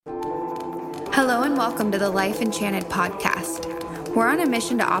Hello and welcome to the Life Enchanted podcast. We're on a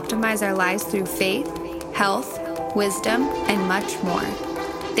mission to optimize our lives through faith, health, wisdom, and much more.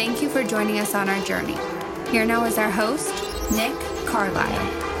 Thank you for joining us on our journey. Here now is our host, Nick Carlisle.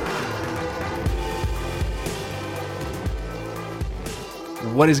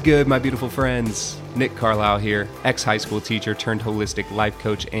 What is good, my beautiful friends? Nick Carlisle here, ex-high school teacher turned holistic life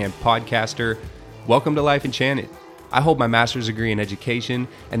coach and podcaster. Welcome to Life Enchanted. I hold my master's degree in education,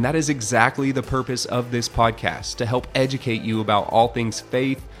 and that is exactly the purpose of this podcast, to help educate you about all things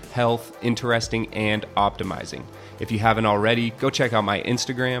faith, health, interesting, and optimizing. If you haven't already, go check out my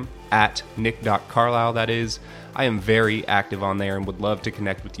Instagram, at nick.carlisle, that is. I am very active on there and would love to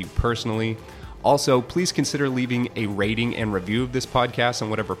connect with you personally. Also, please consider leaving a rating and review of this podcast on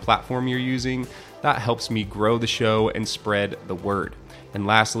whatever platform you're using. That helps me grow the show and spread the word. And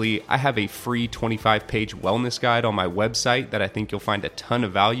lastly, I have a free 25-page wellness guide on my website that I think you'll find a ton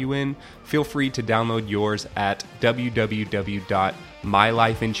of value in. Feel free to download yours at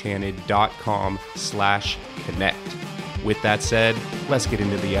www.mylifeenchanted.com/connect. With that said, let's get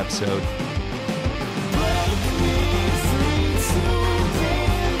into the episode.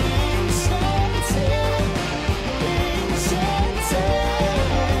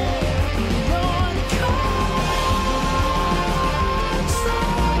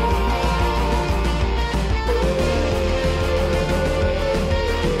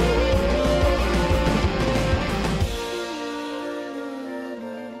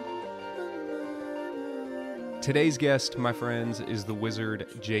 Today's guest, my friends, is the wizard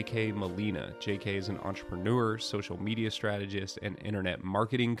J.K. Molina. J.K. is an entrepreneur, social media strategist, and internet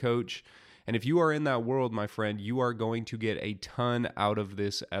marketing coach. And if you are in that world, my friend, you are going to get a ton out of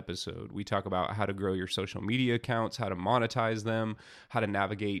this episode. We talk about how to grow your social media accounts, how to monetize them, how to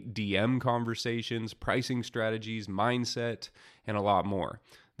navigate DM conversations, pricing strategies, mindset, and a lot more.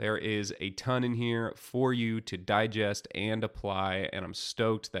 There is a ton in here for you to digest and apply, and I'm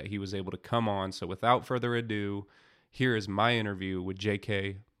stoked that he was able to come on. So without further ado, here is my interview with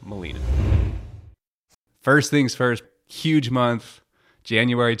J.K. Molina. First things first, huge month,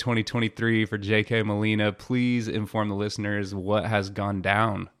 January 2023 for J.K. Molina. Please inform the listeners what has gone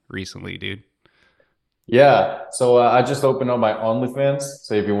down recently, dude. Yeah, so I just opened up my OnlyFans.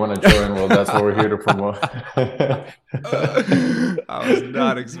 So if you want to join, well, that's what we're here to promote. I was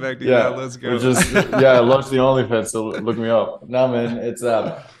not expecting that. Let's go. I launched the OnlyFans, so look me up. No, man, it's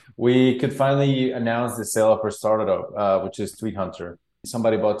we could finally announce the sale of our startup, which is Tweet Hunter.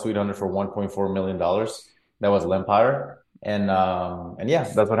 Somebody bought Tweet Hunter for $1.4 million. That was Lempire, and yeah,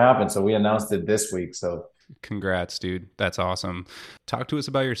 that's what happened. So we announced it this week. So congrats, dude. That's awesome. Talk to us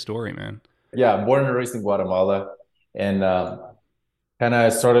about your story, man. Yeah, born and raised in Guatemala, and kind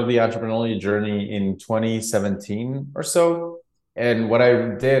of started the entrepreneurial journey in 2017 or so. And what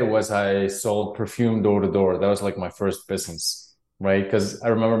I did was I sold perfume door to door. That was like my first business, right? Because I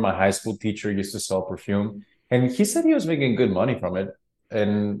remember my high school teacher used to sell perfume, and he said he was making good money from it.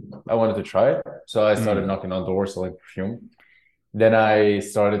 And I wanted to try it. So I started knocking on doors selling perfume. Then I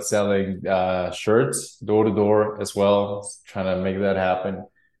started selling shirts door to door as well, trying to make that happen.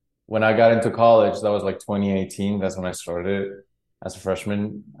 When I got into college, that was like 2018. That's when I started as a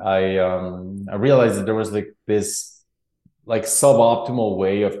freshman. I realized that there was like this like suboptimal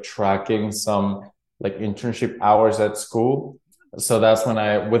way of tracking some like internship hours at school. So that's when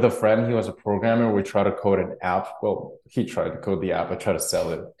I, with a friend, he was a programmer, we tried to code an app. Well, he tried to code the app, I tried to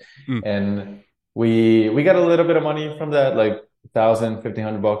sell it. And we got a little bit of money from that, like $1,000,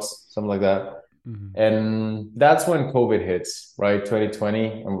 $1,500, something like that. And that's when COVID hits, right?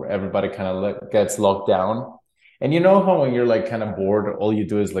 2020, and everybody kind of gets locked down. And you know how when you're like kind of bored, all you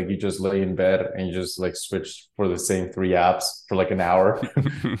do is like you just lay in bed and you just like switch for the same 3 apps for like an hour.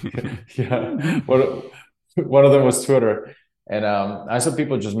 Yeah. One of them was Twitter. And I saw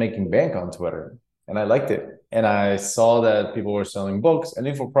people just making bank on Twitter, and I liked it. And I saw that people were selling books and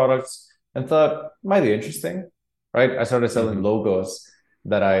info products and thought, might be interesting, right? I started selling logos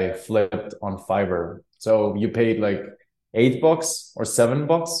that I flipped on Fiverr. So you paid like $8 or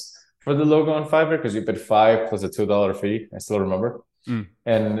 $7 for the logo on Fiverr because you paid $5 plus a $2 fee. I still remember.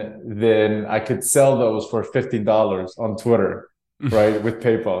 And then I could sell those for $15 on Twitter, right, with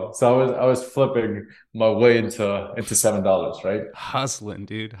PayPal. So I was flipping my way into $7, right? Hustling,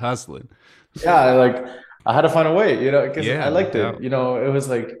 dude, hustling. Yeah, like I had to find a way, because I liked it. It was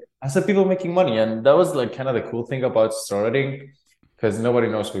like I saw people making money, and that was like kind of the cool thing about starting. Because nobody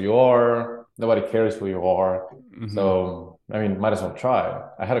knows who you are. Nobody cares who you are. So, I mean, might as well try.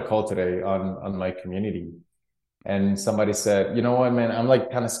 I had a call today on my community. And somebody said, you know what, man, I'm like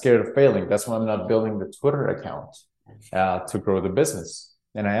kind of scared of failing. That's why I'm not building the Twitter account to grow the business.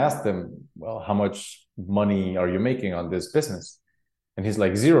 And I asked him, well, how much money are you making on this business? And he's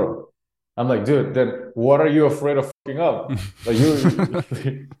like, zero. I'm like, dude, then what are you afraid of fucking up? Like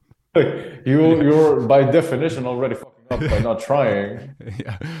you're by definition already fucking up by not trying.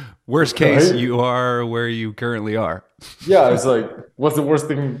 Yeah. Worst case, Right? you are where you currently are. Yeah, it's like, what's the worst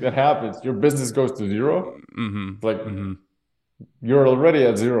thing that happens? Your business goes to zero. Like, you're already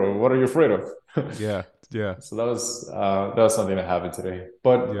at zero. What are you afraid of? Yeah. Yeah. So that was something that happened today.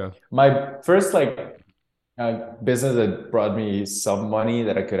 But Yeah. my first business that brought me some money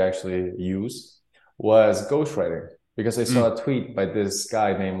that I could actually use was ghostwriting, because I saw a tweet by this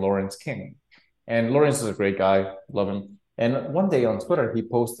guy named Lawrence King. And Lawrence is a great guy, love him. And one day on Twitter, he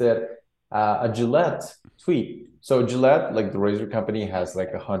posted a Gillette tweet. So Gillette, like the razor company, has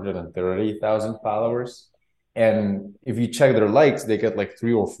like 130,000 followers. And if you check their likes, they get like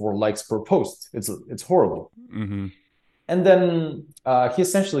 3 or 4 likes per post. It's horrible. And then he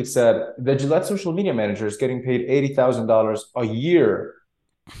essentially said the Gillette social media manager is getting paid $80,000 a year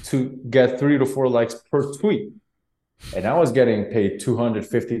to get 3 to 4 likes per tweet. And I was getting paid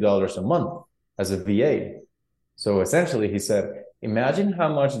 $250 a month as a VA. So essentially he said, imagine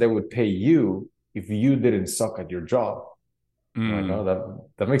how much they would pay you if you didn't suck at your job. Like, oh,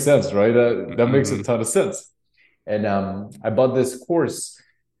 that makes sense, right? That makes a ton of sense. And I bought this course,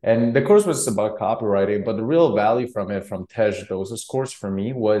 and the course was about copywriting, but the real value from it, from Tej Dosa's course for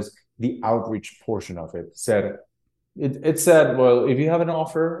me, was the outreach portion of it. It said, well, if you have an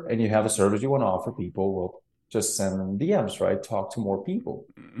offer and you have a service you want to offer people, well, just send them DMs, right? Talk to more people,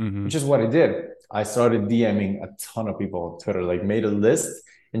 which is what I did. I started DMing a ton of people on Twitter, like made a list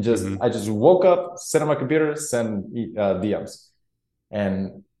and I just woke up, sit on my computer, send DMs.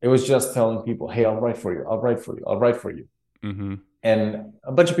 And it was just telling people, hey, I'll write for you. I'll write for you. I'll write for you. And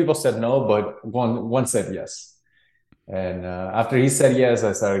a bunch of people said no, but one said yes. And after he said yes,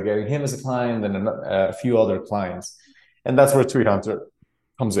 I started getting him as a client and a few other clients. And that's where Tweet Hunter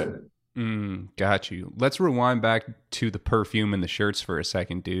comes in. Got you. Let's rewind back to the perfume and the shirts for a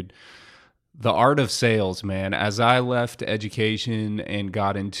second, dude. The art of sales, man. As I left education and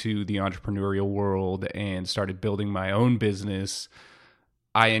got into the entrepreneurial world and started building my own business,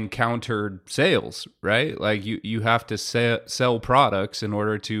 I encountered sales, right? Like you have to sell products in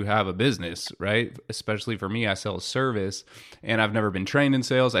order to have a business, right? Especially for me, I sell a service, and I've never been trained in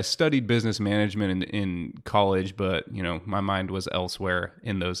sales. I studied business management in college, but my mind was elsewhere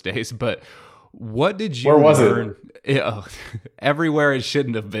in those days. But what did you learn? Where was it? Everywhere it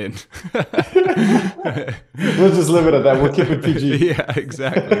shouldn't have been. We'll just leave it at that. We'll keep it PG. Yeah,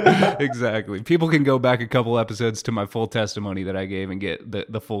 exactly. People can go back a couple episodes to my full testimony that I gave and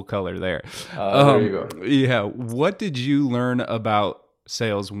get the full color there. There you go. Yeah. What did you learn about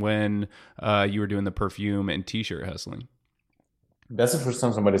sales when you were doing the perfume and t-shirt hustling? That's the first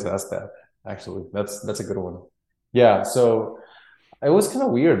time somebody's asked that, actually. That's a good one. Yeah, so it was kind of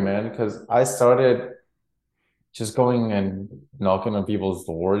weird, man, because I started just going and knocking on people's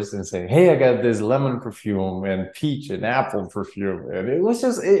doors and saying, hey, I got this lemon perfume and peach and apple perfume. And it was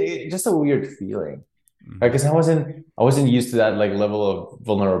just a weird feeling. Because I wasn't used to that like level of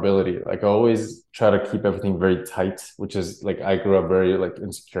vulnerability. Like I always try to keep everything very tight, which is like I grew up very like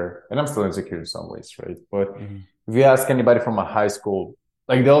insecure, and I'm still insecure in some ways, right? But if you ask anybody from my high school,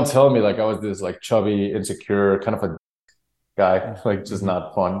 like they'll tell me like I was this like chubby, insecure, kind of a guy, like just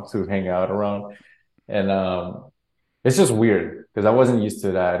not fun to hang out around. And it's just weird because I wasn't used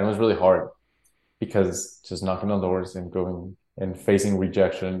to that. And it was really hard because just knocking on doors and going and facing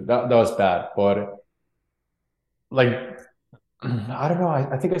rejection, that was bad. But like, I don't know,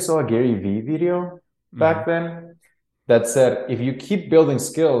 I think I saw a Gary Vee video back then that said, if you keep building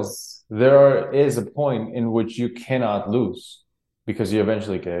skills, there is a point in which you cannot lose because you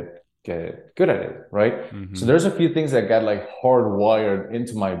eventually get good at it, right? So there's a few things that got like hardwired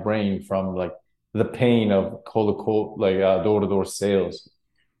into my brain from like the pain of cold like door-to-door sales,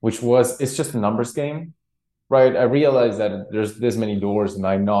 which was, it's just a numbers game, right? I realized that there's this many doors and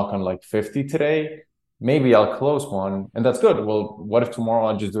I knock on like 50 today. Maybe I'll close one and that's good. Well, what if tomorrow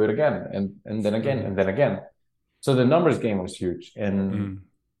I'll just do it again and then again and then again? So the numbers game was huge. And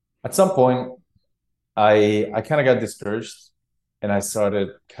at some point I kind of got discouraged and I started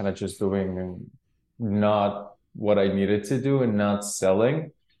kind of just doing not what I needed to do and not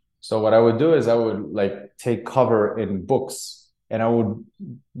selling. So what I would do is I would like take cover in books and I would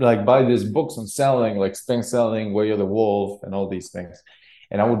like buy these books on selling, like Spring Selling, Way of the Wolf and all these things.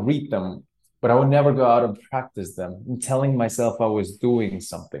 And I would read them, but I would never go out and practice them, and telling myself I was doing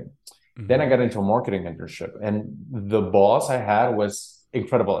something. Then I got into a marketing internship, and the boss I had was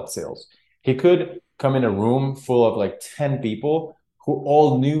incredible at sales. He could come in a room full of like 10 people who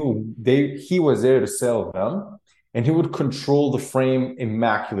all knew he was there to sell them, and he would control the frame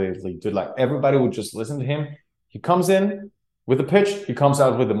immaculately. Dude, like everybody would just listen to him. He comes in with a pitch, he comes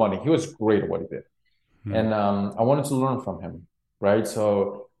out with the money. He was great at what he did. And I wanted to learn from him, right?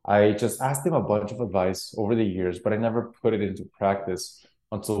 So I just asked him a bunch of advice over the years, but I never put it into practice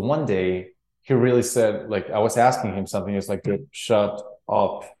until one day he really said, like, I was asking him something. It's like, dude, shut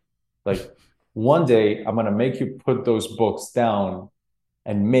up. Like, one day I'm going to make you put those books down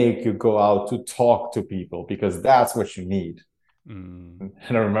and make you go out to talk to people, because that's what you need. And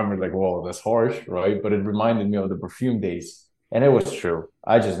I remember, like, whoa, that's harsh, right? But it reminded me of the perfume days. And it was true.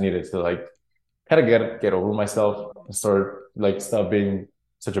 I just needed to, like, kind of get over myself and stop being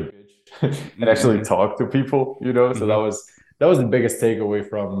such a bitch and actually talk to people, So that was the biggest takeaway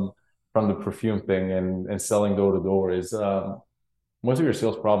from the perfume thing and selling door to door is most of your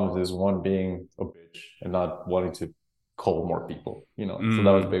sales problems is one, being a bitch and not wanting to call more people, So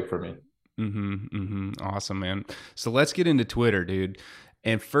that was big for me. Awesome, man. So let's get into Twitter, dude.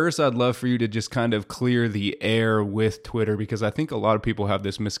 And first, I'd love for you to just kind of clear the air with Twitter, because I think a lot of people have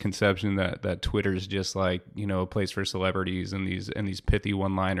this misconception that Twitter is just like, a place for celebrities and these pithy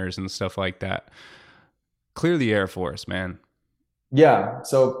one-liners and stuff like that. Clear the air for us, man. Yeah.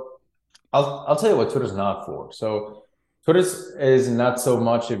 So I'll tell you what Twitter's not for. So Twitter is not so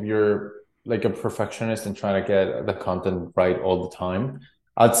much if you're like a perfectionist and trying to get the content right all the time.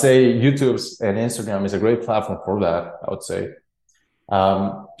 I'd say YouTube's and Instagram is a great platform for that, I would say.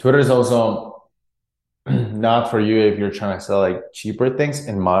 Twitter is also not for you if you're trying to sell like cheaper things.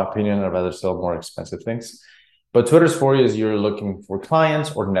 In my opinion, I'd rather sell more expensive things. But Twitter's for you is you're looking for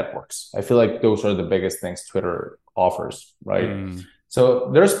clients or networks. I feel like those are the biggest things Twitter offers, right?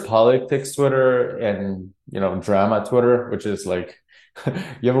 So there's politics Twitter and, drama Twitter, which is like,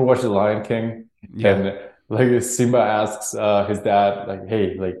 you ever watch The Lion King? Yeah. And like Simba asks his dad, like,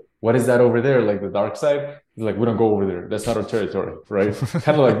 hey, like, what is that over there? Like the dark side? He's like, we don't go over there. That's not our territory, right?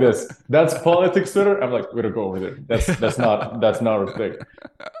 Kind of like this. That's politics Twitter. I'm like, we don't go over there. That's not our thing.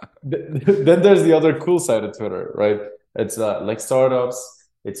 Then there's the other cool side of Twitter, right? It's like startups.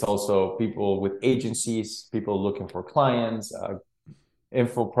 It's also people with agencies, people looking for clients,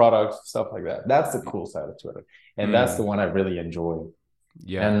 info products, stuff like that. That's the cool side of Twitter. And that's the one I really enjoy.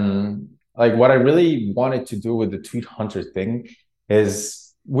 Yeah. And like what I really wanted to do with the Tweet Hunter thing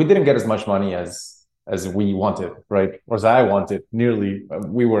is we didn't get as much money as we wanted, right? Or as I wanted, nearly.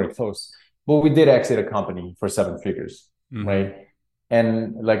 We weren't close. But we did exit a company for 7 figures, right?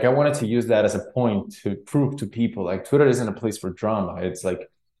 And like I wanted to use that as a point to prove to people like Twitter isn't a place for drama. It's like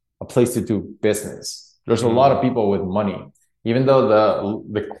a place to do business. There's a lot of people with money. Even though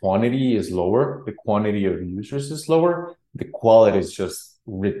the quantity is lower, the quantity of users is lower, the quality is just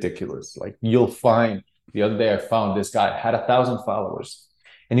ridiculous. Like you'll find, the other day I found this guy had 1,000 followers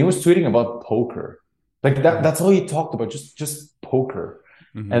and he was tweeting about poker. Like that's all he talked about, just poker.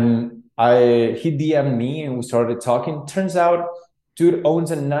 And he DM'd me and we started talking. Turns out dude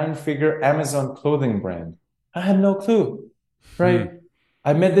owns a 9-figure Amazon clothing brand. I had no clue, right?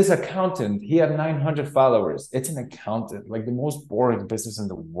 I met this accountant. He had 900 followers. It's an accountant, like the most boring business in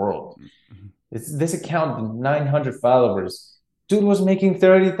the world. It's this accountant, 900 followers. Dude was making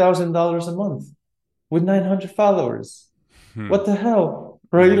 $30,000 a month with 900 followers. What the hell,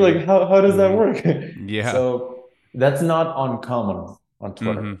 right? Like how does that work? Yeah. So that's not uncommon on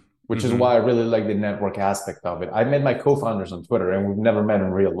Twitter, which is why I really like the network aspect of it. I met my co-founders on Twitter and we've never met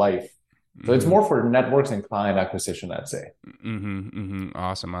in real life. So it's more for networks and client acquisition, I'd say.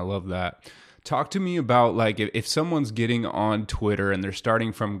 Awesome. I love that. Talk to me about like if someone's getting on Twitter and they're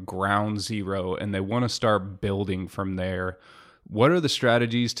starting from ground zero and they want to start building from there, what are the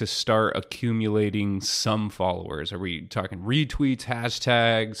strategies to start accumulating some followers? Are we talking retweets,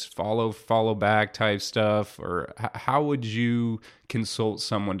 hashtags, follow back type stuff? Or how would you consult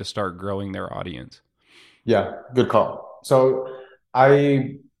someone to start growing their audience? Yeah, good call. So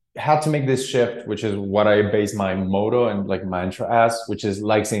I had to make this shift, which is what I base my motto and like mantra as, which is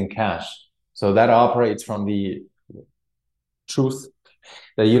likes in cash. So that operates from the truth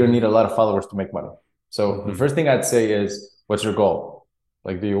that you don't need a lot of followers to make money. So the first thing I'd say is, what's your goal?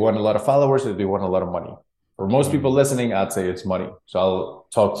 Like, do you want a lot of followers or do you want a lot of money? For most people listening, I'd say it's money. So I'll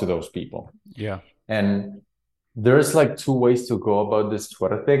talk to those people. Yeah. And there's like 2 ways to go about this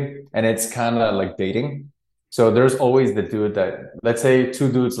Twitter thing. And it's kind of like dating. So there's always the dude that, let's say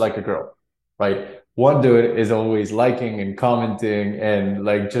 2 dudes like a girl, right? One dude is always liking and commenting and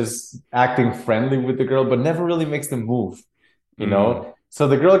like just acting friendly with the girl, but never really makes the move, you know? So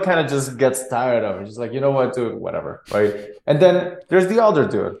the girl kind of just gets tired of it. She's like, you know what, dude, whatever, right? And then there's the other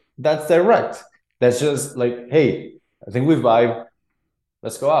dude that's direct. That's just like, hey, I think we vibe.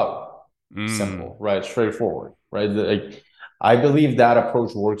 let's go out. Mm. Simple, right? Straightforward, right? Like, I believe that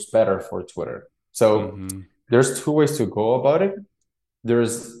approach works better for Twitter. So Mm-hmm. there's two ways to go about it.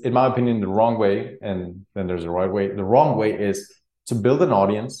 There's, in my opinion, the wrong way, and then there's the right way. The wrong way is to build an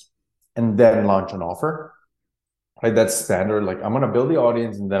audience and then launch an offer. Right? That's standard. Like, I'm going to build the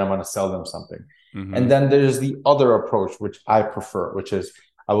audience and then I'm going to sell them something. Mm-hmm. And then there's the other approach, which I prefer, which is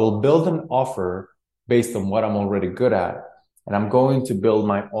I will build an offer based on what I'm already good at, and I'm going to build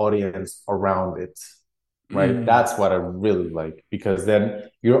my audience around it. Right? That's what I really like, because then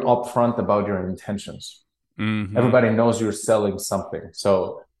you're upfront about your intentions. Mm-hmm. Everybody knows you're selling something,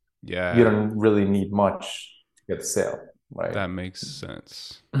 so Yeah, you don't really need much to get the sale, right? that makes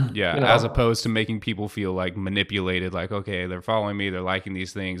sense. Yeah, You know? as opposed to making people feel like manipulated, like, okay, they're following me, they're liking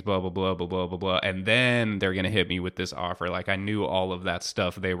these things, blah, blah, blah, blah, blah, blah, blah, and then they're going to hit me with this offer. Like, I knew all of that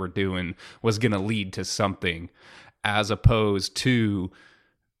stuff they were doing was going to lead to something, as opposed to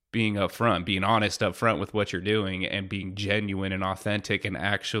being upfront, being honest upfront with what you're doing and being genuine and authentic and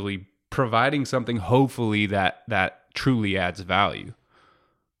actually providing something, hopefully, that truly adds value.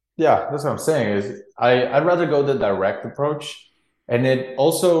 Yeah, that's what I'm saying. Is I'd rather go the direct approach, and it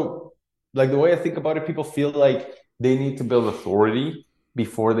also, like, the way I think about it, people feel like they need to build authority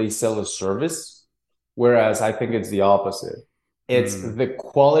before they sell a service, whereas I think it's the opposite. It's the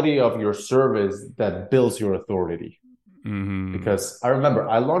quality of your service that builds your authority. Mm-hmm. Because I remember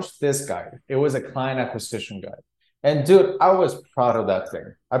I launched this guide. It was a client acquisition guide. And dude, I was proud of that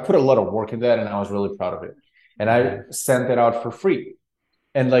thing. I put a lot of work in that and I was really proud of it. And I sent it out for free.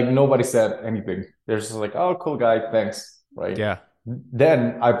 And like nobody said anything. They're just like, oh, cool guy, thanks. Right. Yeah.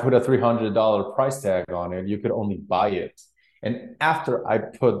 Then I put a $300 price tag on it. You could only buy it. And after I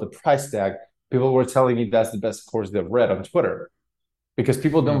put the price tag, people were telling me that's the best course they've read on Twitter, because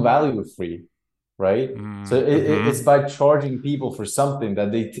people don't value it free. Right. So it's by charging people for something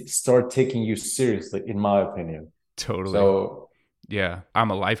that they start taking you seriously, in my opinion. Totally. So yeah,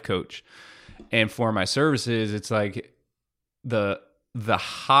 I'm a life coach, and for my services, it's like the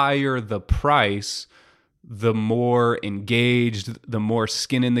higher the price, the more engaged, the more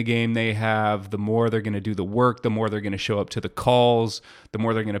skin in the game they have, the more they're going to do the work, the more they're going to show up to the calls, the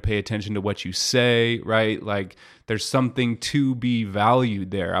more they're going to pay attention to what you say, right? Like, there's something to be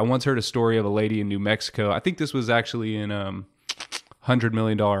valued there. I once heard a story of a lady in New Mexico. I think this was actually in $100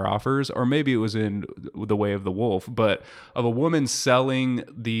 million offers, or maybe it was in The Way of the Wolf, but of a woman selling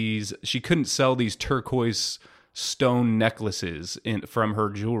these, she couldn't sell these turquoise stone necklaces from her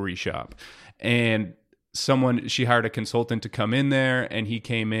jewelry shop. And she hired a consultant to come in there, and he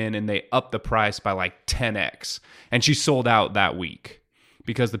came in and they upped the price by like 10x, and she sold out that week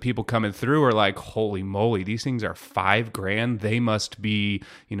because the people coming through are like, holy moly, these things are $5,000. They must be,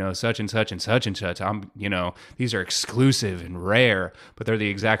 such and such and such and such. These are exclusive and rare, but they're the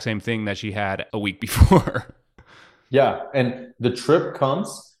exact same thing that she had a week before. Yeah. And the trip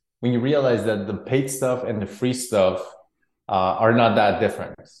comes when you realize that the paid stuff and the free stuff are not that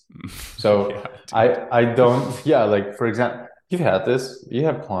different. So yeah, I don't, like, for example, you've had this, you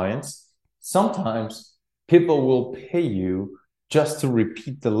have clients. Sometimes people will pay you just to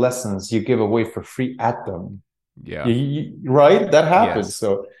repeat the lessons you give away for free at them. Yeah. Right? That happens. Yes.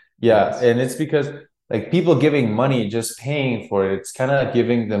 So yeah. And it's because like people giving money, just paying for it, it's kind of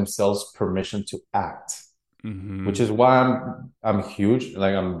giving themselves permission to act, which is why I'm huge.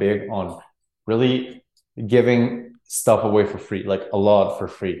 Like, I'm big on really giving stuff away for free, like a lot for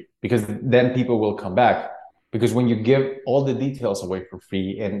free, because then people will come back. Because when you give all the details away for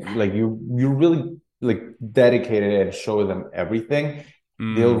free and like you really like dedicate it and show them everything,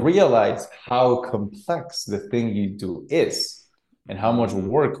 they'll realize how complex the thing you do is and how much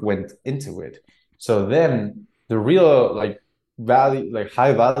work went into it. So then the real like value, like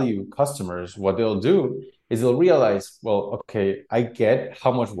high value customers, what they'll do is they'll realize, well, okay, I get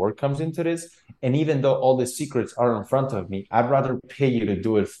how much work comes into this. And even though all the secrets are in front of me, I'd rather pay you to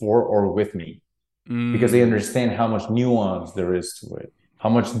do it for or with me, because they understand how much nuance there is to it, how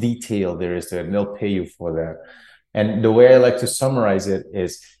much detail there is to it, and they'll pay you for that. And the way I like to summarize it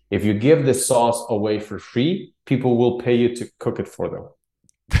is, if you give the sauce away for free, people will pay you to cook it for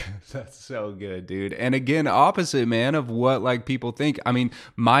them. That's so good, dude. And again, opposite, man, of what like people think. I mean,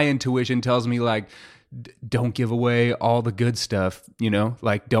 my intuition tells me like, don't give away all the good stuff,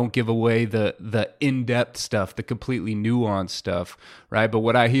 like don't give away the in-depth stuff, the completely nuanced stuff, right? But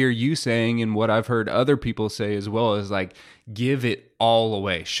what I hear you saying, and what I've heard other people say as well, is like, give it all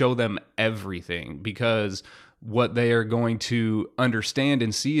away, show them everything, because what they are going to understand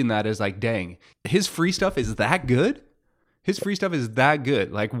and see in that is like, dang, his free stuff is that good? His free stuff is that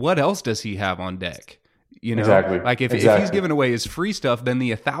good. Like, what else does he have on deck? You know, Exactly. like if he's giving away his free stuff, then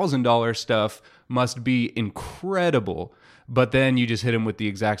the $1,000 stuff must be incredible. But then you just hit them with the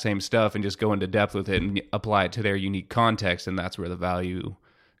exact same stuff and just go into depth with it and apply it to their unique context. And that's where the value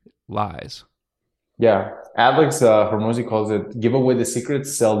lies. Yeah. Alex Hormozi calls it give away the secret,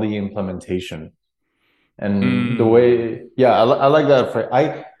 sell the implementation. And the way, I like that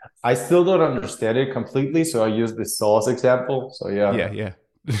phrase. I still don't understand it completely, so I use the sauce example. So Yeah.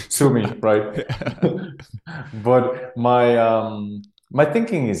 Sue me, right? But my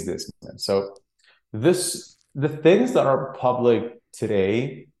thinking is this, man. So the things that are public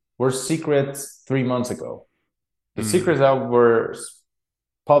today were secrets 3 months ago. The secrets that were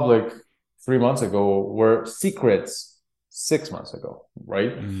public 3 months ago were secrets 6 months ago,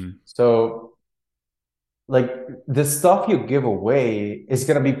 right? So like the stuff you give away is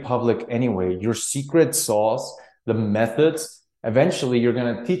going to be public anyway. Your secret sauce, the methods, eventually you're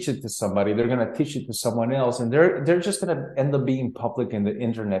going to teach it to somebody. They're going to teach it to someone else, and they're just going to end up being public in the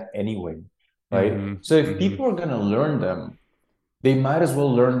internet anyway, right? So if people are going to learn them, they might as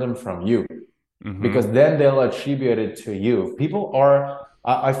well learn them from you, because then they'll attribute it to you. People are,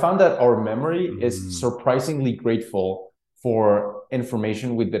 I found that our memory is surprisingly grateful for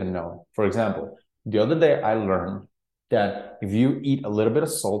information we didn't know. For example, the other day I learned that if you eat a little bit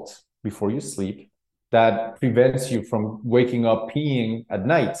of salt before you sleep, that prevents you from waking up peeing at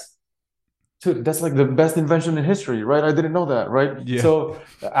night. Dude, that's like the best invention in history, right? I didn't know that, right? Yeah. So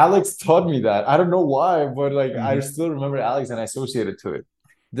Alex taught me that. I don't know why, but like I still remember Alex and I associate it to it.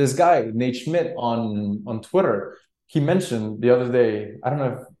 This guy, Nate Schmidt on Twitter, he mentioned the other day,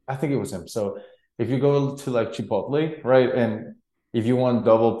 I think it was him. So if you go to like Chipotle, right? And if you want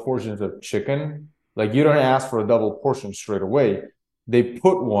double portions of chicken, like you don't ask for a double portion straight away. They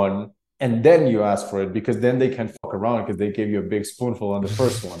put one and then you ask for it, because then they can fuck around because they gave you a big spoonful on the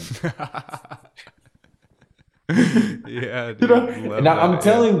first one. Yeah, dude, you know? And I'm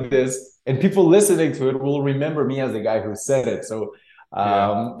telling this, and people listening to it will remember me as the guy who said it. So,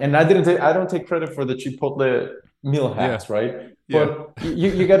 and I don't take credit for the Chipotle meal hacks, right? But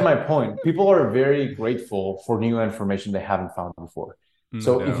you get my point. People are very grateful for new information they haven't found before.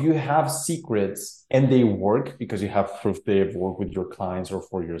 So if you have secrets and they work because you have proof they have worked with your clients or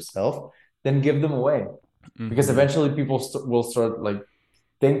for yourself, then give them away. Because eventually people will start like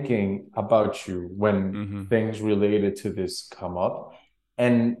thinking about you when things related to this come up.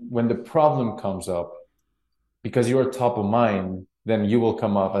 And when the problem comes up, because you're top of mind, then you will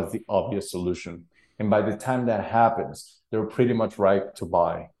come up as the obvious solution. And by the time that happens, they're pretty much ripe to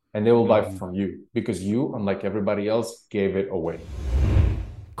buy. And they will buy from you because you, unlike everybody else, gave it away.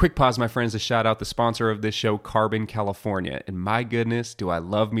 Quick pause, my friends, to shout out the sponsor of this show, Carbon California. And my goodness, do I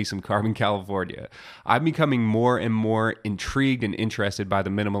love me some Carbon California. I'm becoming more and more intrigued and interested by the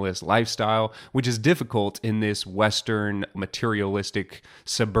minimalist lifestyle, which is difficult in this Western materialistic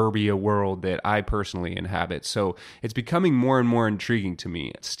suburbia world that I personally inhabit. So it's becoming more and more intriguing to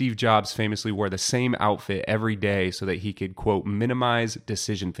me. Steve Jobs famously wore the same outfit every day so that he could, quote, minimize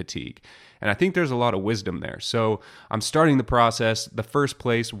decision fatigue. And I think there's a lot of wisdom there. So I'm starting the process. The first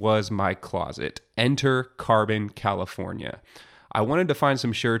place was my closet. Enter Carbon California. I wanted to find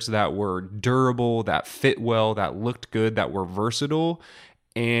some shirts that were durable, that fit well, that looked good, that were versatile.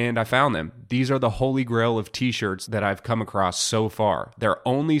 And I found them. These are the holy grail of t-shirts that I've come across so far. They're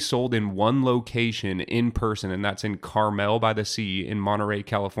only sold in one location in person, and that's in Carmel by the Sea in Monterey,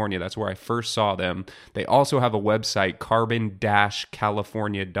 California. That's where I first saw them. They also have a website,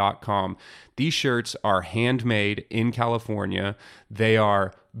 carbon-california.com. These shirts are handmade in California. They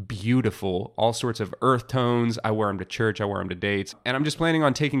are beautiful, all sorts of earth tones. I wear them to church, I wear them to dates, and I'm just planning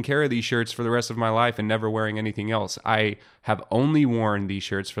on taking care of these shirts for the rest of my life and never wearing anything else. I have only worn these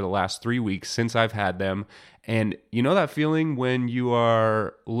shirts for the last 3 weeks since I've had them, and you know that feeling when you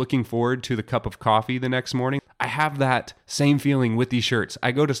are looking forward to the cup of coffee the next morning? I have that same feeling with these shirts.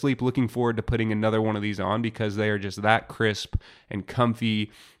 I go to sleep looking forward to putting another one of these on because they are just that crisp and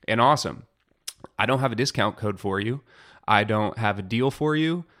comfy and awesome. I don't have a discount code for you. I don't have a deal for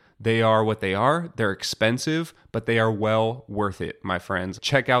you. They are what they are. They're expensive, but they are well worth it, my friends.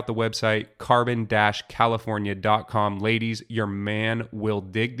 Check out the website, carbon-california.com. Ladies, your man will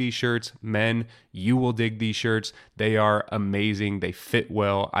dig these shirts. Men, you will dig these shirts. They are amazing. They fit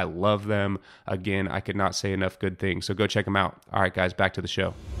well. I love them. Again, I could not say enough good things. So go check them out. All right, guys, back to the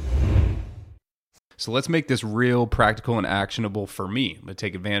show. So let's make this real practical and actionable for me. I'm going to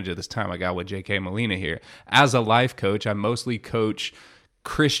take advantage of this time I got with JK Molina here. As a life coach, I mostly coach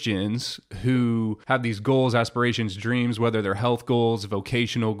Christians who have these goals, aspirations, dreams, whether they're health goals,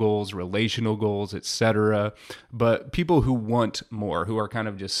 vocational goals, relational goals, etc. But people who want more, who are kind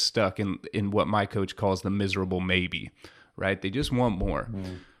of just stuck in what my coach calls the miserable maybe, right? They just want more.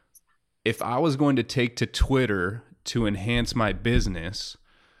 If I was going to take to Twitter to enhance my business,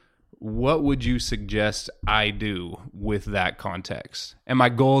 what would you suggest I do with that context? And my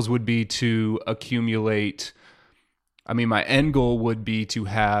goals would be to accumulate, my end goal would be to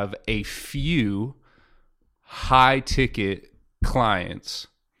have a few high ticket clients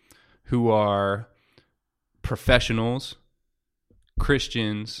who are professionals,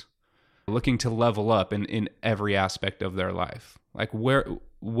 Christians, looking to level up in every aspect of their life. Like what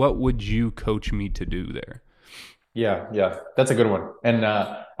would you coach me to do there? Yeah, that's a good one. And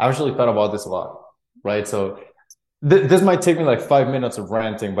I actually thought about this a lot, right? So this might take me like 5 minutes of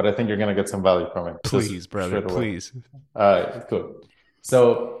ranting, but I think you're going to get some value from it. Please, brother, please. All right, cool.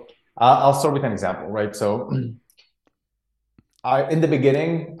 So I'll start with an example, right? So in the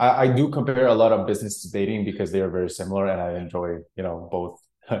beginning, I do compare a lot of business to dating because they are very similar and I enjoy, both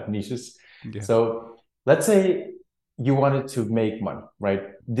niches. Yeah. So let's say you wanted to make money, right?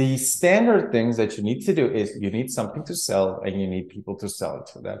 The standard things that you need to do is you need something to sell and you need people to sell it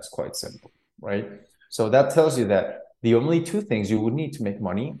to. That's quite simple, right? So that tells you that the only two things you would need to make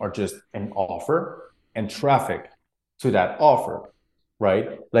money are just an offer and traffic to that offer,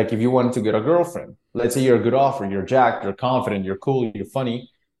 right? Like if you wanted to get a girlfriend, let's say you're a good offer, you're jacked, you're confident, you're cool, you're funny,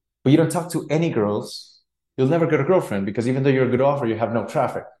 but you don't talk to any girls, you'll never get a girlfriend because even though you're a good offer, you have no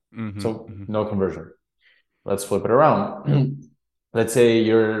traffic. So no conversion. Let's flip it around. Let's say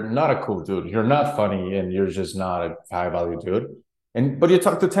you're not a cool dude, you're not funny, and you're just not a high value dude. But you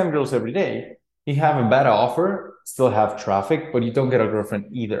talk to 10 girls every day. You have a bad offer, still have traffic, but you don't get a girlfriend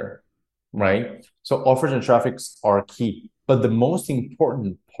either, right? So offers and traffics are key. But the most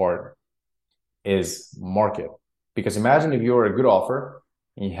important part is market. Because imagine if you were a good offer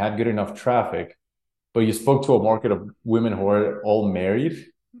and you had good enough traffic, but you spoke to a market of women who are all married,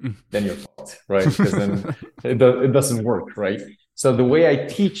 then you're fucked, right? Because then it doesn't work, right? So the way I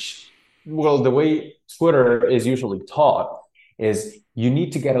teach, the way Twitter is usually taught is you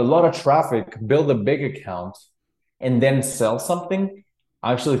need to get a lot of traffic, build a big account, and then sell something.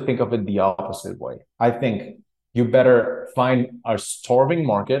 I actually think of it the opposite way. I think you better find a starving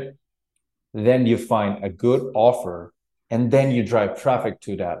market, then you find a good offer, and then you drive traffic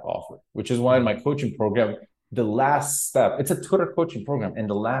to that offer, which is why in my coaching program, the last step, it's a Twitter coaching program, and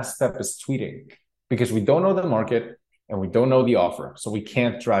the last step is tweeting because we don't know the market and we don't know the offer. So we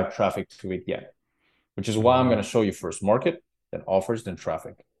can't drive traffic to it yet, which is why I'm going to show you first market, then offers, then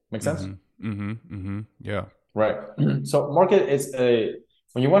traffic. Make sense? Yeah. Right. So market is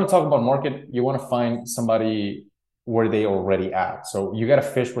when you want to talk about market, you want to find somebody where they already at. So you got to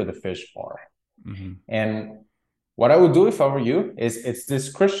fish where the fish are. And what I would do if I were you is it's this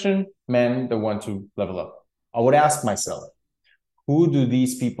Christian men that want to level up. I would ask myself, who do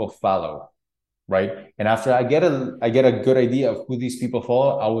these people follow? Right. And after I get a good idea of who these people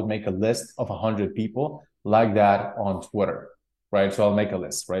follow, I would make a list of 100 people like that on Twitter. Right. So I'll make a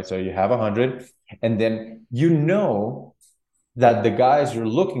list. Right. So you have 100 and then that the guys you're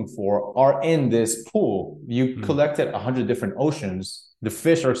looking for are in this pool. You collected 100 different oceans. The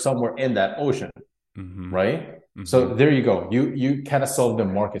fish are somewhere in that ocean. Right. So there you go. You kind of solve the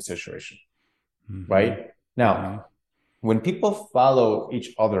market situation. Right. Now, when people follow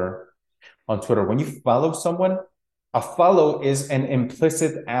each other on Twitter, when you follow someone, a follow is an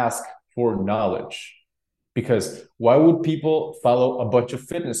implicit ask for knowledge. Because why would people follow a bunch of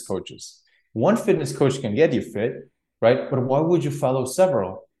fitness coaches? One fitness coach can get you fit, right? But why would you follow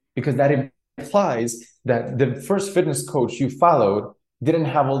several? Because that implies that the first fitness coach you followed didn't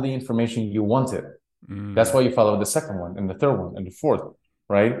have all the information you wanted. That's why you follow the second one and the third one and the fourth,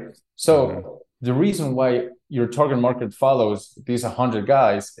 right? So the reason why your target market follows these 100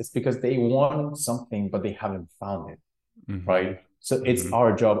 guys is because they want something, but they haven't found it, right? So it's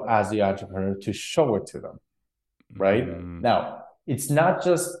our job as the entrepreneur to show it to them, right? Now, it's not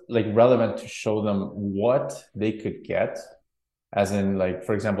just like relevant to show them what they could get, as in like,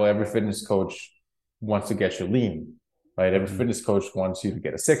 for example, every fitness coach wants to get you lean, right? Every fitness coach wants you to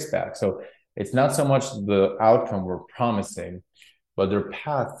get a six-pack. So it's not so much the outcome we're promising, but their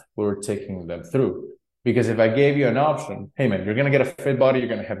path we're taking them through. Because if I gave you an option, hey man, you're going to get a fit body, you're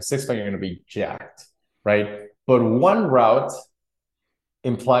going to have a six-pack, you're going to be jacked, right? But one route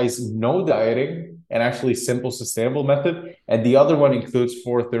implies no dieting and actually simple, sustainable method. And the other one includes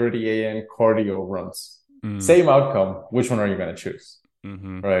 4:30 a.m. cardio runs. Same outcome. Which one are you going to choose?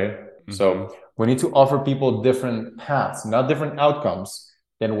 Right? So we need to offer people different paths, not different outcomes.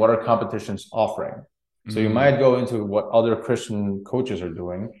 than what our competition's offering. So you might go into what other Christian coaches are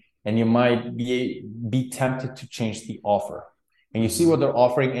doing, and you might be tempted to change the offer. And you see what they're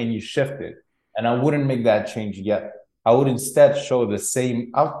offering and you shift it. And I wouldn't make that change yet. I would instead show the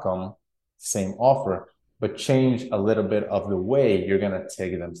same outcome, same offer, but change a little bit of the way you're going to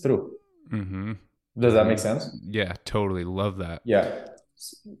take them through. Does that make sense? Yeah, totally. Love that. Yeah.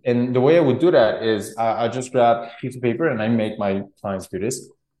 And the way I would do that is I just grab a piece of paper, and I make my clients do this.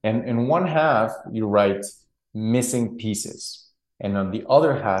 And in one half, you write missing pieces. And on the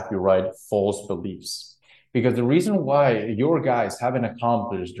other half, you write false beliefs. Because the reason why your guys haven't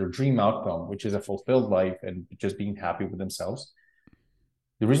accomplished their dream outcome, which is a fulfilled life and just being happy with themselves,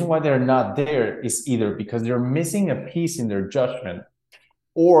 the reason why they're not there is either because they're missing a piece in their judgment,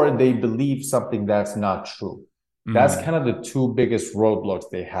 or they believe something that's not true. That's kind of the two biggest roadblocks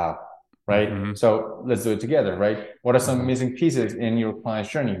they have, right? So let's do it together, right? What are some missing pieces in your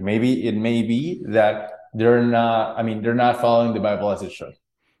client's journey? Maybe it may be that they're not following the Bible as it should,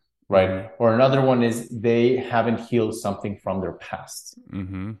 right? Or another one is they haven't healed something from their past.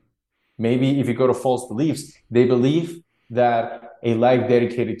 Maybe if you go to false beliefs, they believe that a life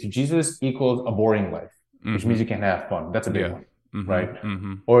dedicated to Jesus equals a boring life, which means you can't have fun. That's a big one, right?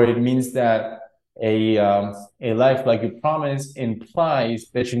 Or it means that a life like you promise implies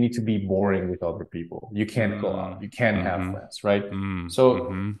that you need to be boring with other people. You can't go out. You can't have friends, right?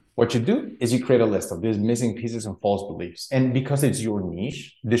 So what you do is you create a list of these missing pieces and false beliefs. And because it's your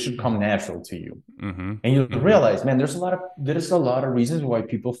niche, this should come natural to you. And you'll realize, man, there's a lot of reasons why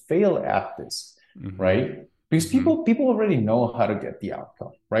people fail at this, right? Because people already know how to get the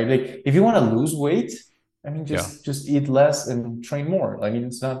outcome, right? Like if you want to lose weight, I mean, just eat less and train more. I mean,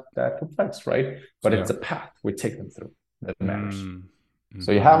 it's not that complex, right? But it's a path we take them through that matters.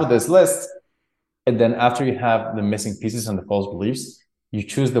 So you have this list, and then after you have the missing pieces and the false beliefs, you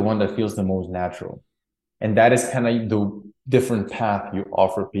choose the one that feels the most natural. And that is kind of the different path you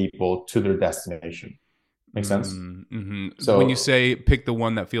offer people to their destination. Make sense? So when you say pick the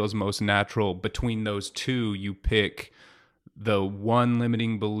one that feels most natural, between those two, you pick the one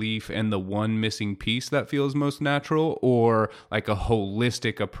limiting belief and the one missing piece that feels most natural, or like a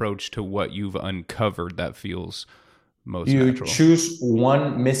holistic approach to what you've uncovered that feels most natural? You choose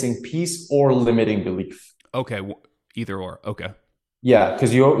one missing piece or limiting belief. Okay, either or. Okay. Yeah,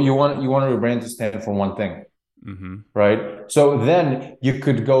 because you want your brand to stand for one thing, right? So then you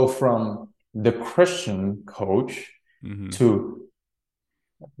could go from the Christian coach to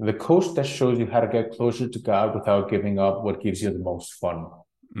the coach that shows you how to get closer to God without giving up what gives you the most fun.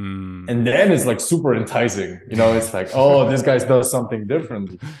 And then it's like super enticing. You know, it's like, oh, this guy does something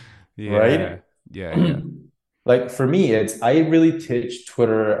different, right? Yeah. Like for me, I really teach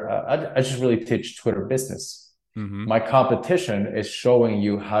Twitter. I just really teach Twitter business. My competition is showing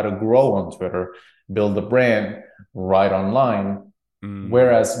you how to grow on Twitter, build a brand, write online.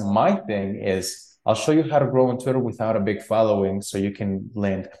 Whereas my thing is, I'll show you how to grow on Twitter without a big following so you can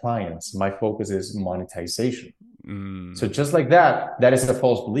land clients. My focus is monetization. So just like that is a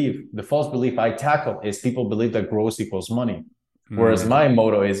false belief. The false belief I tackle is people believe that growth equals money. Whereas my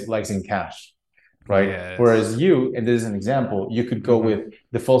motto is likes and cash, right? Yes. Whereas you, and this is an example, you could go with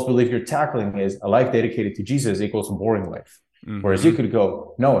the false belief you're tackling is a life dedicated to Jesus equals a boring life. Whereas you could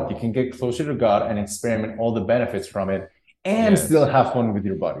go, no, you can get closer to God and experiment all the benefits from it and still have fun with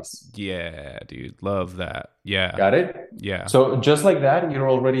your buddies. Yeah, dude. Love that. Yeah. Got it? Yeah. So just like that, you're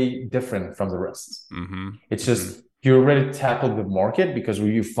already different from the rest. It's just, you already tackled the market because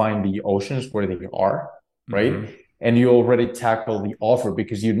you find the oceans where they are, right? And you already tackle the offer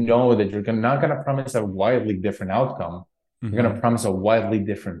because you know that you're not going to promise a wildly different outcome. You're going to promise a wildly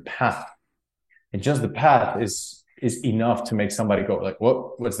different path. And just the path is enough to make somebody go like,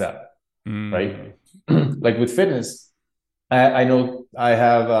 what's that? Right? Like with fitness, I know I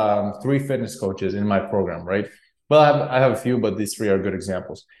have 3 fitness coaches in my program, right? Well, I have a few, but these 3 are good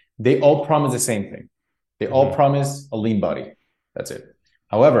examples. They all promise the same thing. They all promise a lean body. That's it.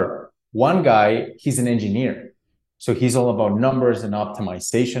 However, one guy, he's an engineer. So he's all about numbers and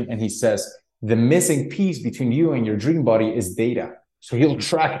optimization. And he says, the missing piece between you and your dream body is data. So he'll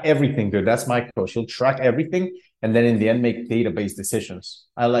track everything, dude. That's my coach. He'll track everything and then in the end make data-based decisions.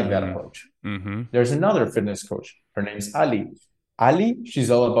 I like that approach. There's another fitness coach. Her name is Ali. Ali,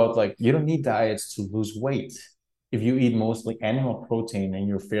 she's all about like, you don't need diets to lose weight if you eat mostly animal protein and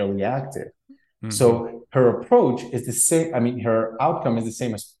you're fairly active. So her approach is the same. I mean, her outcome is the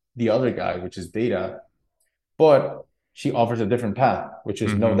same as the other guy, which is data, but she offers a different path, which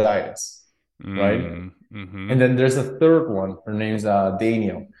is no diets, right? And then there's a third one. Her name's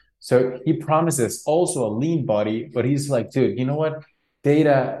Daniel. So he promises also a lean body, but he's like, dude, you know what?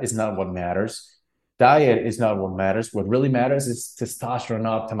 Data is not what matters. Diet is not what matters. What really matters is testosterone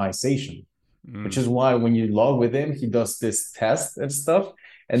optimization, which is why when you log with him, he does this test and stuff,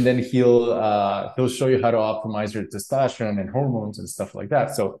 and then he'll show you how to optimize your testosterone and hormones and stuff like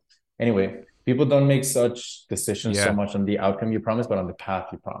that. So anyway, people don't make such decisions so much on the outcome you promise, but on the path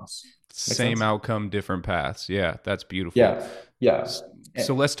you promise. Same outcome, different paths. Yeah, that's beautiful. Yeah.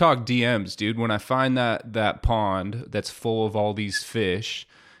 So let's talk DMs, dude. When I find that pond that's full of all these fish,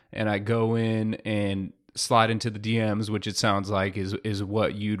 and I go in and slide into the DMs, which it sounds like is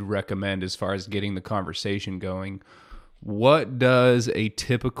what you'd recommend as far as getting the conversation going. What does a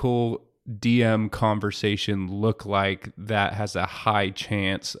typical DM conversation look like that has a high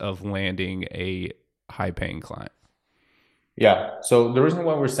chance of landing a high-paying client? Yeah. So the reason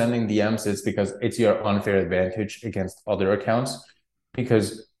why we're sending DMs is because it's your unfair advantage against other accounts.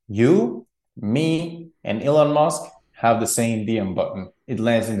 Because you, me, and Elon Musk have the same DM button. It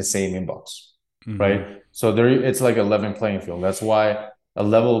lands in the same inbox, right? So it's like a level playing field. That's why a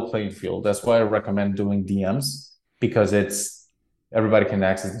level playing field. That's why I recommend doing DMs, because everybody can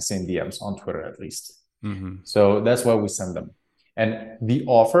access the same DMs on Twitter at least. So that's why we send them. And the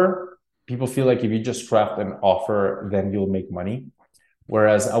offer, people feel like if you just draft an offer, then you'll make money.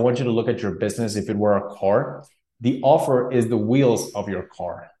 Whereas I want you to look at your business. If it were a car, the offer is the wheels of your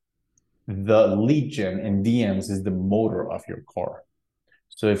car. The lead gen and DMs is the motor of your car.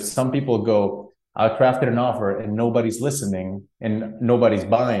 So if some people go, I crafted an offer and nobody's listening and nobody's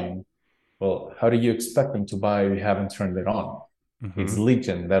buying, well, how do you expect them to buy if you haven't turned it on? It's lead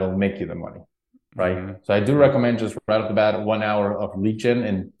gen that'll make you the money, right? So I do recommend just right off the bat 1 hour of lead gen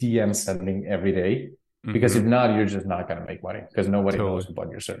and DM sending every day, because if not, you're just not going to make money because nobody knows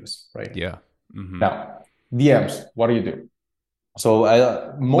about your service, right? Yeah. Now, DMs, what do you do? So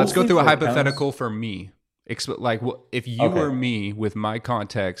let's go through a hypothetical for me. Like, if you were me with my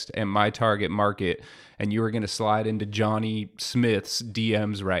context and my target market, and you were going to slide into Johnny Smith's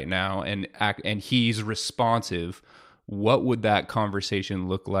DMs right now and he's responsive, what would that conversation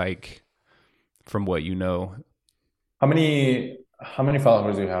look like from what you know? How many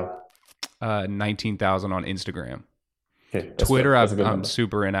followers do you have? 19,000 on Instagram. Okay, Twitter, I'm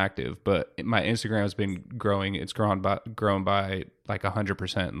super inactive, but my Instagram has been growing. It's grown by like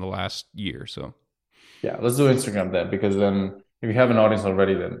 100% in the last year. So yeah, let's do Instagram then, because then if you have an audience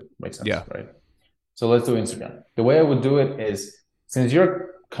already, then it makes sense, right? So let's do Instagram. The way I would do it is, since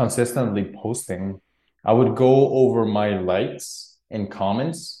you're consistently posting, I would go over my likes and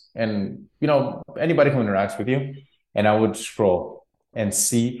comments and, anybody who interacts with you, and I would scroll and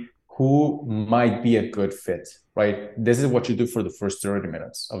see who might be a good fit, right? This is what you do for the first 30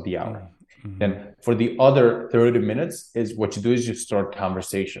 minutes of the hour. Then for the other 30 minutes is what you do is you start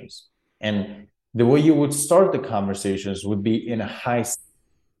conversations. And the way you would start the conversations would be in a high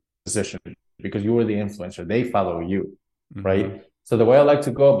position, because you are the influencer. They follow you, right? So the way I like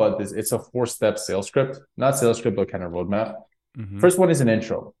to go about this, it's a 4-step sales script, not sales script, but kind of roadmap. First one is an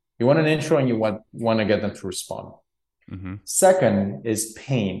intro. You want an intro and you want to get them to respond. Second is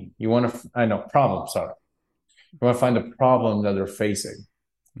pain. Problem, sorry. You want to find the problem that they're facing.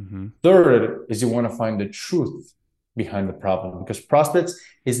 Third is you want to find the truth behind the problem, because prospects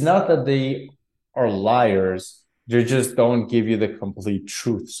is not that they are liars. They just don't give you the complete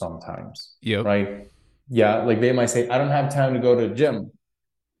truth sometimes. Right? Yeah. Like they might say, I don't have time to go to the gym.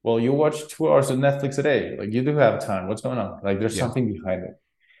 Well, you watch 2 hours of Netflix a day. Like you do have time. What's going on? Like there's something behind it.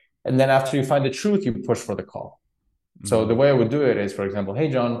 And then after you find the truth, you push for the call. So the way I would do it is, for example, hey,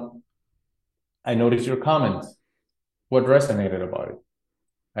 John, I noticed your comment. What resonated about it?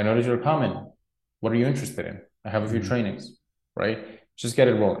 I noticed your comment. What are you interested in? I have a few trainings, right? Just get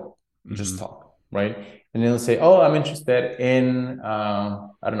it rolling. Just talk, right? And then they'll say, oh, I'm interested in, I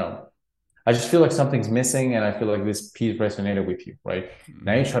don't know. I just feel like something's missing and I feel like this piece resonated with you, right?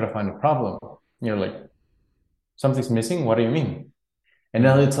 Now you try to find a problem. You're like, something's missing? What do you mean? And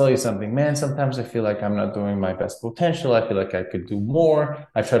then they'll tell you something, man, sometimes I feel like I'm not doing my best potential. I feel like I could do more.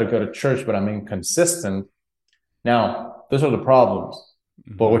 I try to go to church, but I'm inconsistent. Now, those are the problems.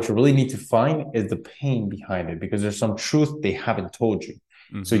 But what you really need to find is the pain behind it, because there's some truth they haven't told you.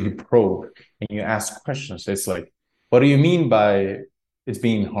 So you probe and you ask questions. It's like, what do you mean by it's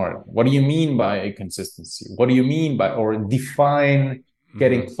being hard? What do you mean by inconsistency? What do you mean by, or define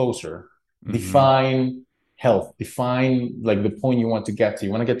getting closer, define health, define like the point you want to get to.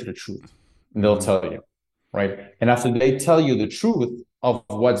 You want to get to the truth, and they'll tell you, right? And after they tell you the truth of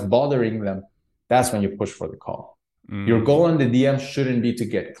what's bothering them, that's when you push for the call. Your goal in the DM shouldn't be to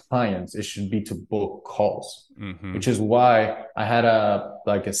get clients. It should be to book calls, which is why I had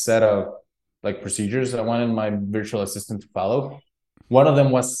a set of like procedures I wanted my virtual assistant to follow. One of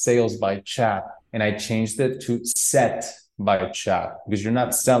them was sales by chat, and I changed it to set by chat, because you're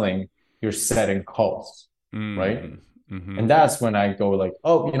not selling, you're setting calls, right? And that's when I go like,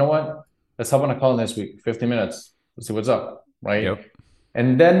 oh, you know what? Let's hop on a call this week, 50 minutes. Let's see what's up, right? Yep.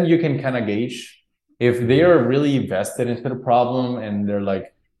 And then you can kind of gauge if they are really invested into the problem and they're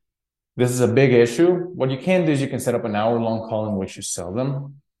like, this is a big issue. What you can do is you can set up an hour-long call in which you sell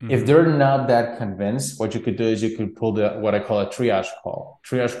them. If they're not that convinced, what you could do is you could pull what I call a triage call.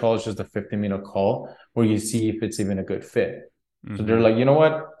 Triage call is just a 15-minute call where you see if it's even a good fit. So they're like, you know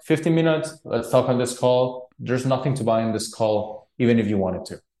what, 15 minutes, let's talk on this call. There's nothing to buy in this call, even if you wanted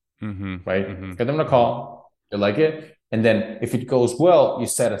to, right? Get them to call, they like it. And then if it goes well, you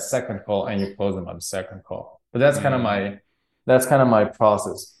set a second call and you close them on the second call. But that's kind of my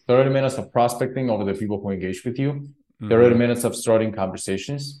process. 30 minutes of prospecting over the people who engage with you, 30 minutes of starting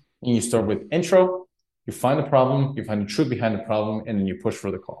conversations. And you start with intro, you find the problem, you find the truth behind the problem, and then you push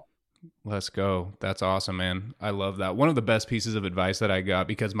for the call. Let's go. That's awesome, man. I love that. One of the best pieces of advice that I got,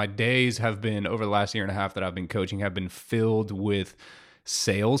 because my days have been, over the last year and a half that I've been coaching, have been filled with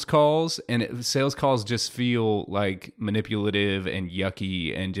sales calls, and sales calls just feel like manipulative and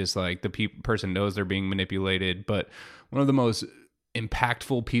yucky, and just like the person knows they're being manipulated. But one of the most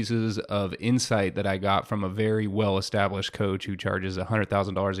impactful pieces of insight that I got from a very well-established coach who charges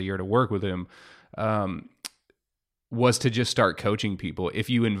 $100,000 a year to work with him, was to just start coaching people. If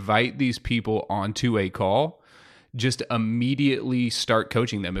you invite these people onto a call, just immediately start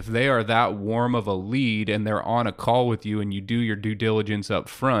coaching them. If they are that warm of a lead and they're on a call with you and you do your due diligence up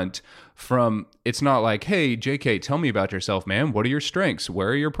front, it's not like, hey, JK, tell me about yourself, man. What are your strengths? Where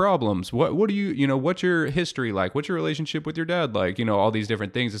are your problems? What do you what's your history like? What's your relationship with your dad like? All these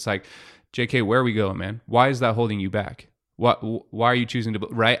different things. It's like, JK, where are we going, man? Why is that holding you back? Why are you choosing to,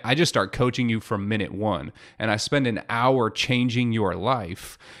 right? I just start coaching you from minute one, and I spend an hour changing your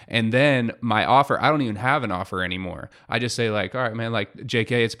life. And then my offer, I don't even have an offer anymore. I just say like, all right, man, like,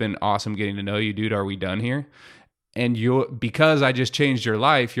 JK, it's been awesome getting to know you, dude. Are we done here? And because I just changed your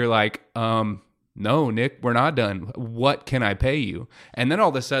life, you're like, no, Nick, we're not done. What can I pay you? And then all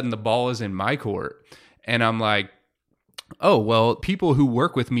of a sudden the ball is in my court, and I'm like, oh, well, people who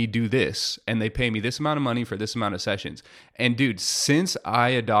work with me do this, and they pay me this amount of money for this amount of sessions. And dude, since I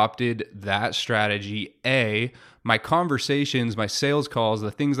adopted that strategy, my conversations, my sales calls, the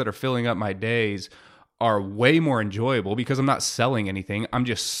things that are filling up my days are way more enjoyable, because I'm not selling anything. I'm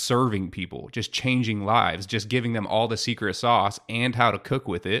just serving people, just changing lives, just giving them all the secret sauce and how to cook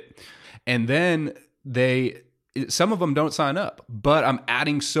with it. And then some of them don't sign up, but I'm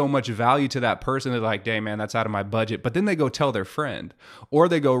adding so much value to that person. They're like, dang, man, that's out of my budget. But then they go tell their friend, or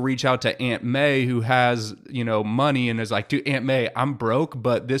they go reach out to Aunt May, who has, money, and is like, dude, Aunt May, I'm broke,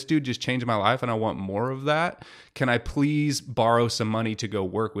 but this dude just changed my life and I want more of that. Can I please borrow some money to go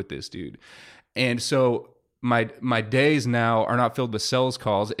work with this dude? And so my days now are not filled with sales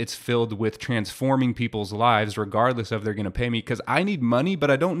calls. It's filled with transforming people's lives, regardless of they're going to pay me, because I need money,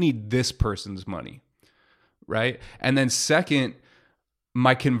 but I don't need this person's money. Right. And then second,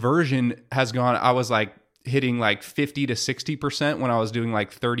 my conversion has gone, I was like hitting like 50 to 60% when I was doing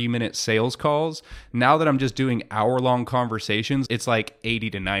like 30-minute sales calls. Now that I'm just doing hour-long conversations, it's like 80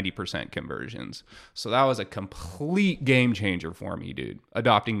 to 90% conversions. So that was a complete game changer for me, dude,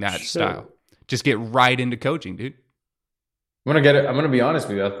 adopting that style. Just get right into coaching, dude. I'm going to be honest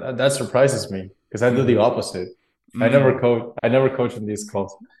with you. That surprises me, because I do the opposite. I never coach in these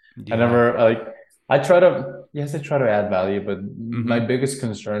calls. Yeah. I try to add value, but my biggest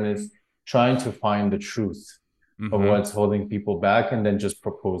concern is trying to find the truth of what's holding people back, and then just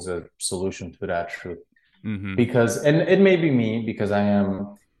propose a solution to that truth. Because, and it may be me, because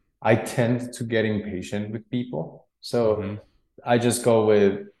I tend to get impatient with people. So I just go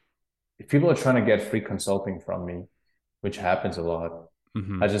with, if people are trying to get free consulting from me, which happens a lot,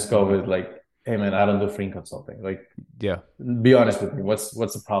 I just go with like, hey man, I don't do free consulting. Like, yeah, be honest with me. What's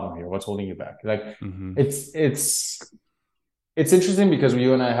the problem here? What's holding you back? Like, it's interesting because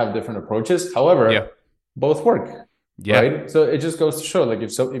you and I have different approaches. However, both work. Yeah. Right. So it just goes to show, like,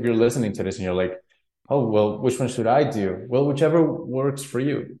 if you're listening to this and you're like, oh, well, which one should I do? Well, whichever works for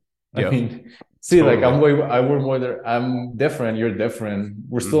you. I mean, see, totally. Like I'm different. You're different.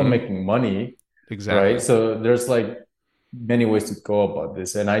 We're still making money. Exactly. Right. So there's like many ways to go about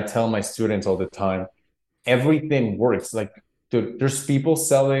this. And I tell my students all the time, everything works. Like, dude, there's people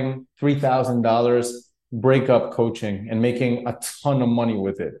selling $3,000 breakup coaching and making a ton of money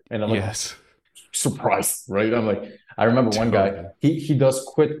with it. And I'm like, surprised, right? I'm like, I remember one guy, he does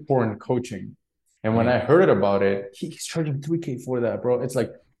quit porn coaching. And when I heard about it, he's charging $3,000 for that, bro. It's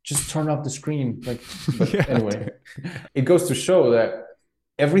like, just turn off the screen. Like, but Yeah, anyway, it goes to show that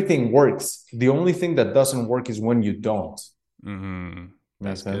everything works. The only thing that doesn't work is when you don't. Mm-hmm.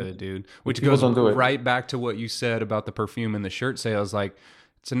 That's good, dude. Which People goes don't do it. right back to what you said about the perfume and the shirt sales. Like,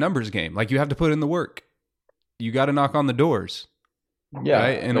 it's a numbers game. Like, you have to put in the work. You got to knock on the doors. Yeah,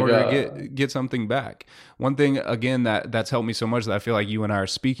 right? In like, order to get something back. One thing, again, that's helped me so much that I feel like you and I are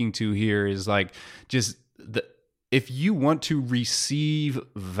speaking to here is like, just if you want to receive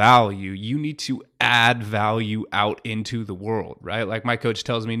value, you need to add value out into the world, right? Like my coach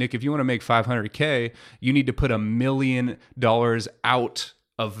tells me, Nick, if you want to make $500K, you need to put $1 million out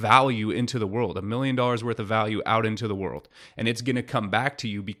of value into the world, $1 million worth of value out into the world. And it's going to come back to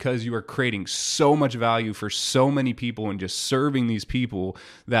you because you are creating so much value for so many people and just serving these people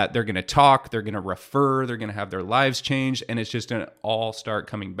that they're going to talk, they're going to refer, they're going to have their lives changed, and it's just going to all start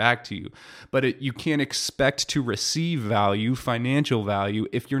coming back to you. But you can't expect to receive value, financial value,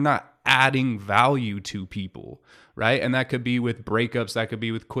 if you're not adding value to people, right? And that could be with breakups, that could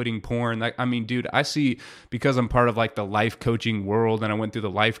be with quitting porn. I mean, dude, I see, because I'm part of like the life coaching world and I went through the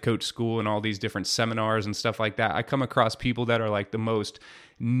life coach school and all these different seminars and stuff like that, I come across people that are like the most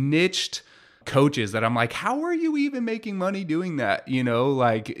niched coaches that I'm like, how are you even making money doing that? You know,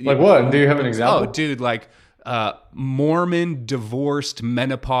 like what? Do you have an example? Oh, dude, like Mormon divorced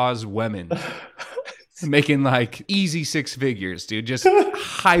menopause women. Making like easy 6 figures, dude. Just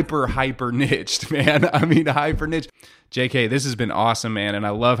hyper niched, man. I mean, hyper niche. JK, this has been awesome, man. And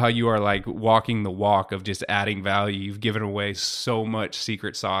I love how you are like walking the walk of just adding value. You've given away so much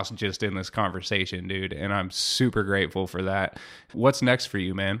secret sauce just in this conversation, dude. And I'm super grateful for that. What's next for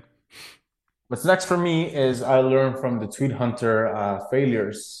you, man? What's next for me is I learned from the Tweet Hunter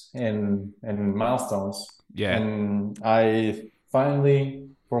failures and milestones. Yeah. And I finally,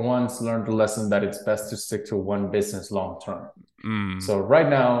 for once, learned the lesson that it's best to stick to one business long term. So right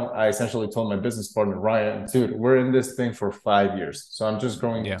now, I essentially told my business partner, Ryan, dude, we're in this thing for 5 years. So I'm just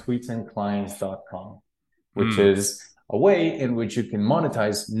growing tweetsandclients.com, which is a way in which you can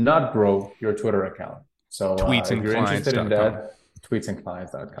monetize, not grow your Twitter account. So if you're interested in that,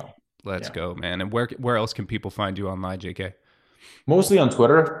 tweetsandclients.com. Let's go, man. And where else can people find you online, JK? Mostly on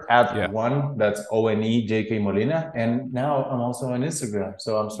Twitter @one, that's ONEJK Molina. And now I'm also on Instagram.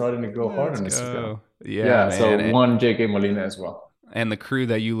 So I'm starting to go hard on Instagram. Yeah, man. So one JK Molina as well. And the crew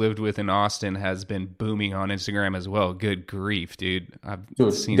that you lived with in Austin has been booming on Instagram as well. Good grief, dude.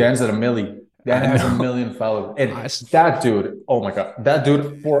 Dude, Dan's at 1 million. Dan has 1 million followers. And that dude, oh my God, that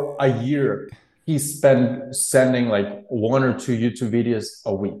dude for a year, he spent sending like 1 or 2 YouTube videos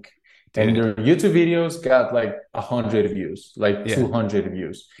a week. Dude. And their YouTube videos got like 100 views, like 200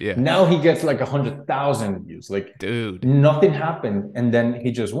 views. Yeah. Now he gets like 100,000 views. Like, dude, nothing happened. And then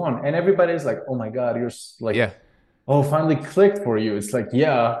he just won. And everybody's like, oh my God, you're like, oh, finally clicked for you. It's like,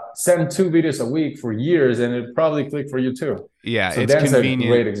 send 2 videos a week for years and it probably clicked for you too. Yeah, so it's that's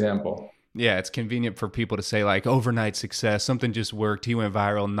convenient. A great example. Yeah, it's convenient for people to say like overnight success, something just worked, he went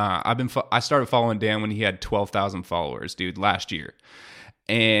viral. Nah, I started following Dan when he had 12,000 followers, dude, last year.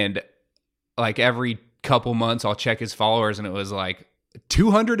 And like every couple months I'll check his followers and it was like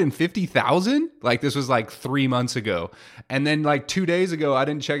 250,000. Like this was like 3 months ago. And then like 2 days ago, I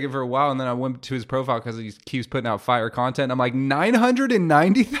didn't check it for a while. And then I went to his profile because he keeps putting out fire content. I'm like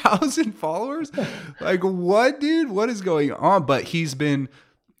 990,000 followers. Like what, dude? What is going on? But he's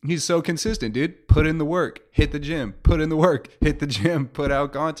so consistent, dude. Put in the work, hit the gym, put in the work, hit the gym, put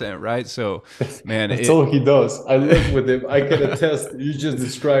out content, right? So, man. That's all he does. I live with him. I can attest. You just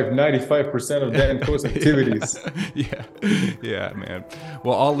described 95% of Dan Co's activities. Yeah, man.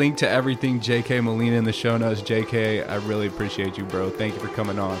 Well, I'll link to everything JK Molina in the show notes. JK, I really appreciate you, bro. Thank you for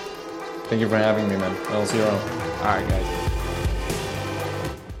coming on. Thank you for having me, man. I'll see you around. All right, guys.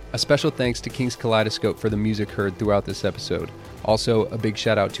 A special thanks to King's Kaleidoscope for the music heard throughout this episode. Also, a big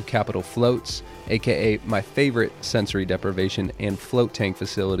shout out to Capital Floats, aka my favorite sensory deprivation and float tank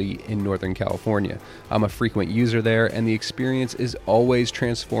facility in Northern California. I'm a frequent user there, and the experience is always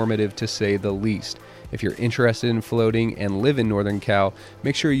transformative to say the least. If you're interested in floating and live in Northern Cal,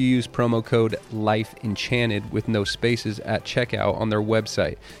 make sure you use promo code LIFEEnchanted with no spaces at checkout on their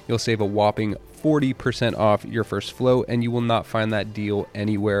website. You'll save a whopping 40% off your first float, and you will not find that deal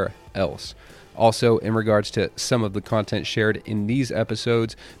anywhere else. Also, in regards to some of the content shared in these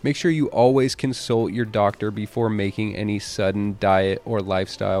episodes, make sure you always consult your doctor before making any sudden diet or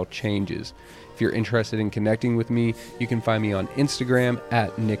lifestyle changes. If you're interested in connecting with me, you can find me on Instagram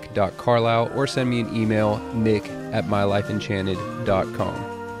 @nick.carlisle or send me an email,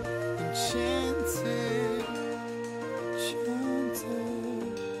 nick@mylifeenchanted.com.